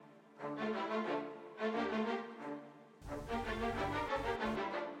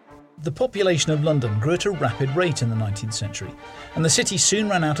The population of London grew at a rapid rate in the 19th century, and the city soon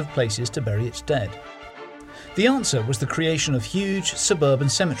ran out of places to bury its dead. The answer was the creation of huge suburban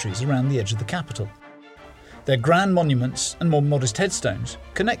cemeteries around the edge of the capital. Their grand monuments and more modest headstones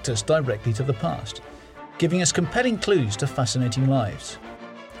connect us directly to the past, giving us compelling clues to fascinating lives.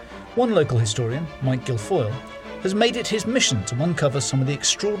 One local historian, Mike Guilfoyle, has made it his mission to uncover some of the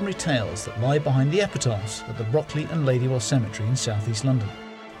extraordinary tales that lie behind the epitaphs at the Brockley and Ladywell Cemetery in southeast London.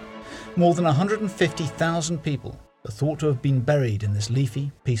 More than 150,000 people are thought to have been buried in this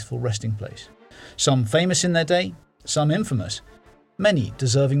leafy, peaceful resting place. Some famous in their day, some infamous, many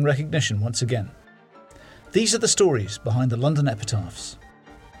deserving recognition once again. These are the stories behind the London epitaphs.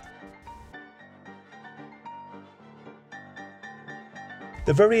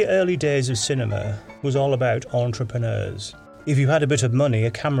 The very early days of cinema was all about entrepreneurs. If you had a bit of money,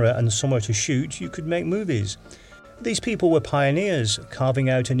 a camera and somewhere to shoot, you could make movies. These people were pioneers, carving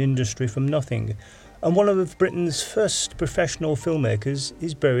out an industry from nothing, and one of Britain's first professional filmmakers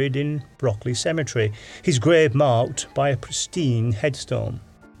is buried in Brockley Cemetery, his grave marked by a pristine headstone.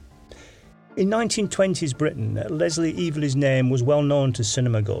 In 1920s Britain, Leslie Eveleig's name was well known to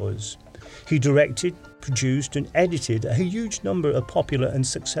cinema-goers. He directed, produced and edited a huge number of popular and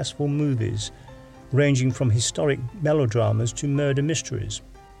successful movies, ranging from historic melodramas to murder mysteries.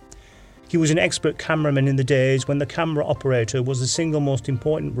 He was an expert cameraman in the days when the camera operator was the single most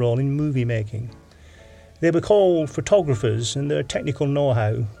important role in movie making. They were called photographers and their technical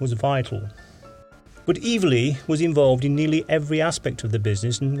know-how was vital. But Eveleigh was involved in nearly every aspect of the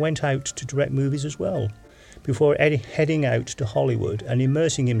business and went out to direct movies as well, before heading out to Hollywood and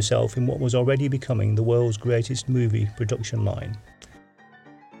immersing himself in what was already becoming the world's greatest movie production line.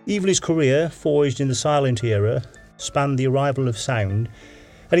 Eveleigh's career, forged in the silent era, spanned the arrival of sound,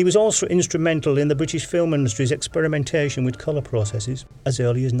 and he was also instrumental in the British film industry's experimentation with colour processes as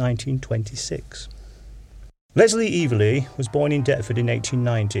early as 1926. Leslie Eveleigh was born in Deptford in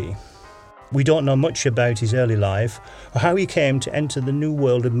 1890. We don't know much about his early life or how he came to enter the new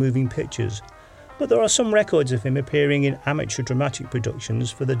world of moving pictures, but there are some records of him appearing in amateur dramatic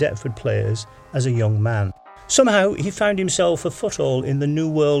productions for the Deptford Players as a young man. Somehow he found himself a foothold in the new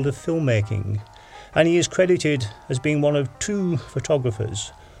world of filmmaking, and he is credited as being one of two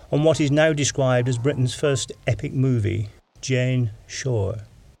photographers on what is now described as Britain's first epic movie, Jane Shore,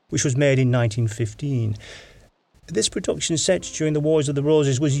 which was made in 1915. This production, set during the Wars of the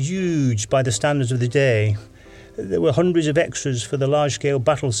Roses, was huge by the standards of the day. There were hundreds of extras for the large-scale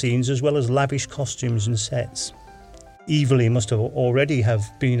battle scenes as well as lavish costumes and sets. Eveleigh must have already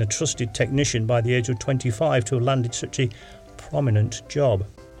have been a trusted technician by the age of 25 to have landed such a prominent job.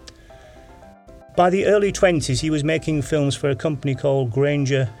 By the early 20s he was making films for a company called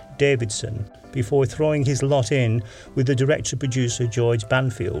Granger Davidson before throwing his lot in with the director-producer George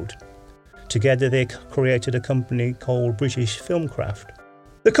Banfield. Together they created a company called British Filmcraft.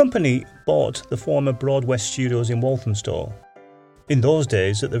 The company bought the former Broadwest Studios in Walthamstow. In those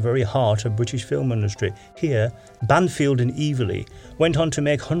days, at the very heart of British film industry, here, Banfield and Eveleigh went on to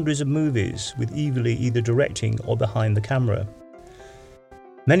make hundreds of movies, with Eveleigh either directing or behind the camera.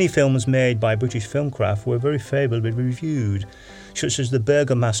 Many films made by British Filmcraft were very favourably reviewed, such as The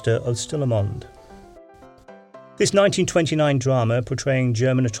Burgomaster of Stillamond. This 1929 drama, portraying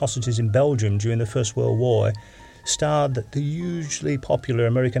German atrocities in Belgium during the First World War, starred the hugely popular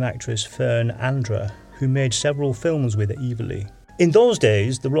American actress Fern Andra, who made several films with Eveleigh. In those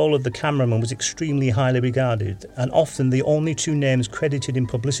days, the role of the cameraman was extremely highly regarded, and often the only two names credited in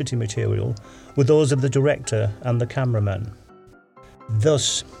publicity material were those of the director and the cameraman.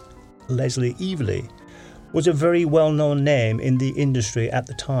 Thus, Leslie Eveleigh was a very well-known name in the industry at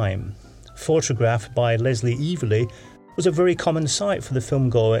the time. Photographed by Leslie Eveleigh was a very common sight for the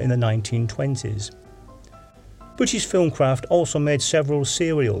filmgoer in the 1920s. British Filmcraft also made several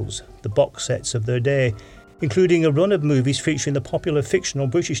serials, the box sets of their day, including a run of movies featuring the popular fictional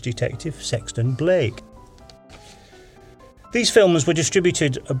British detective Sexton Blake. These films were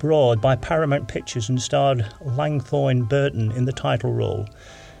distributed abroad by Paramount Pictures and starred Langthorne Burton in the title role.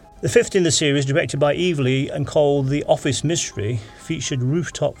 The fifth in the series, directed by Eveleigh and called The Office Mystery, featured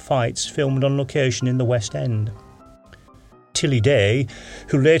rooftop fights filmed on location in the West End. Tilly Day,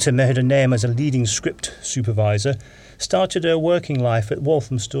 who later made a name as a leading script supervisor, started her working life at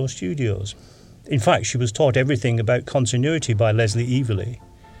Walthamstow Studios. In fact, she was taught everything about continuity by Leslie Eveleigh.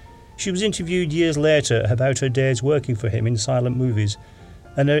 She was interviewed years later about her days working for him in silent movies,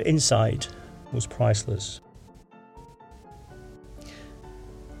 and her insight was priceless.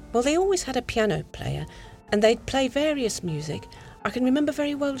 Well, they always had a piano player, and they'd play various music. I can remember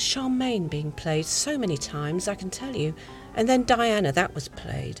very well Charmaine being played so many times, I can tell you. And then Diana, that was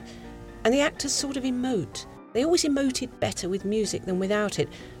played. and the actors sort of emote. They always emoted better with music than without it,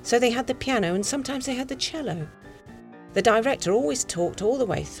 so they had the piano and sometimes they had the cello. The director always talked all the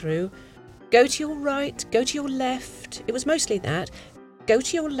way through. Go to your right, go to your left. It was mostly that. Go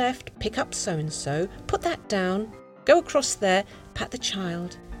to your left, pick up so-and-so, put that down, go across there, pat the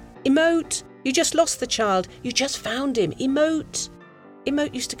child. Emote. You just lost the child. You just found him. Emote.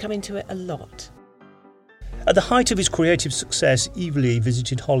 Emote used to come into it a lot. At the height of his creative success, Eveleigh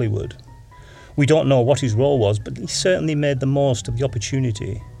visited Hollywood. We don't know what his role was, but he certainly made the most of the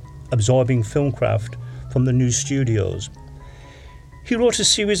opportunity, absorbing filmcraft from the new studios. He wrote a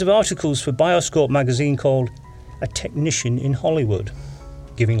series of articles for Bioscope magazine called A Technician in Hollywood,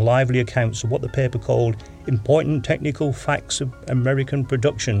 giving lively accounts of what the paper called important technical facts of American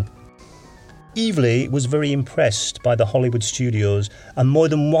production. Eveleigh was very impressed by the Hollywood studios and more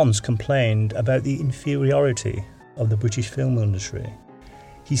than once complained about the inferiority of the British film industry.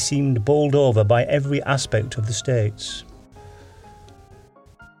 He seemed bowled over by every aspect of the States.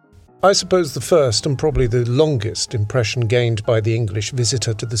 I suppose the first and probably the longest impression gained by the English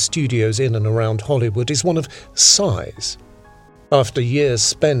visitor to the studios in and around Hollywood is one of size. After years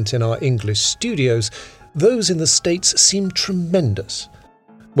spent in our English studios, those in the States seem tremendous.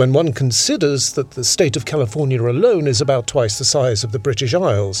 When one considers that the state of California alone is about twice the size of the British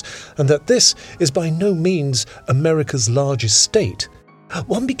Isles, and that this is by no means America's largest state,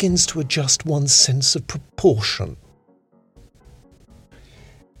 one begins to adjust one's sense of proportion.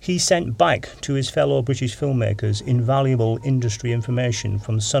 He sent back to his fellow British filmmakers invaluable industry information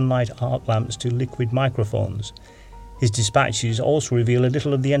from sunlight arc lamps to liquid microphones. His dispatches also reveal a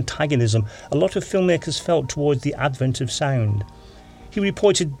little of the antagonism a lot of filmmakers felt towards the advent of sound. He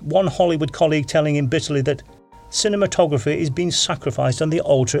reported one Hollywood colleague telling him bitterly that cinematography is being sacrificed on the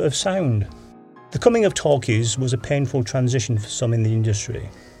altar of sound. The coming of talkies was a painful transition for some in the industry.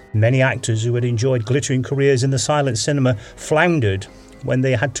 Many actors who had enjoyed glittering careers in the silent cinema floundered when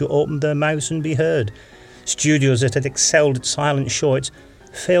they had to open their mouths and be heard. Studios that had excelled at silent shorts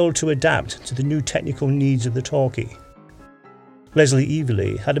failed to adapt to the new technical needs of the talkie. Leslie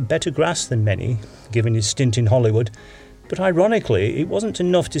Eveleigh had a better grasp than many, given his stint in Hollywood, but ironically, it wasn't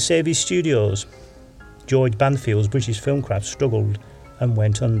enough to save his studios. George Banfield's British Filmcraft struggled and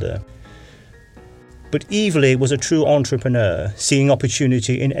went under. But Eveleigh was a true entrepreneur, seeing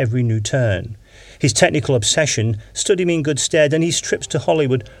opportunity in every new turn. His technical obsession stood him in good stead, and his trips to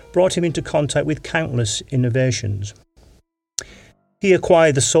Hollywood brought him into contact with countless innovations. He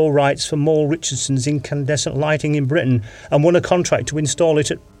acquired the sole rights for Mole Richardson's incandescent lighting in Britain and won a contract to install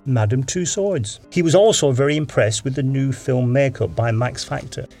it at Madame Tussauds. He was also very impressed with the new film makeup by Max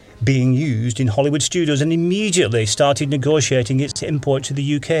Factor, being used in Hollywood studios, and immediately started negotiating its import to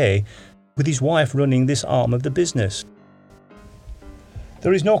the UK, with his wife running this arm of the business.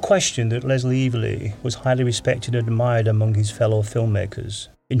 There is no question that Leslie Eveleigh was highly respected and admired among his fellow filmmakers.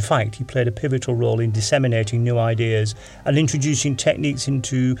 In fact, he played a pivotal role in disseminating new ideas and introducing techniques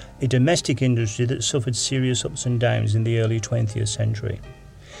into a domestic industry that suffered serious ups and downs in the early 20th century.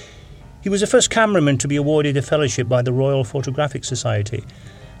 He was the first cameraman to be awarded a fellowship by the Royal Photographic Society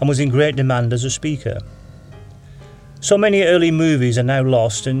and was in great demand as a speaker. So many early movies are now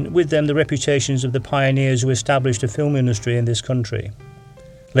lost, and with them the reputations of the pioneers who established a film industry in this country.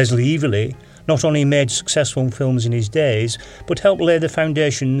 Leslie Eveleigh not only made successful films in his days, but helped lay the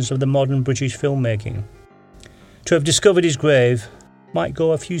foundations of the modern British filmmaking. To have discovered his grave might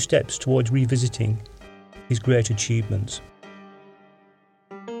go a few steps towards revisiting his great achievements.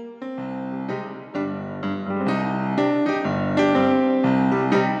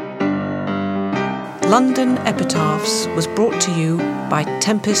 London Epitaphs was brought to you by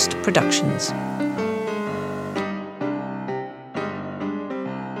Tempest Productions.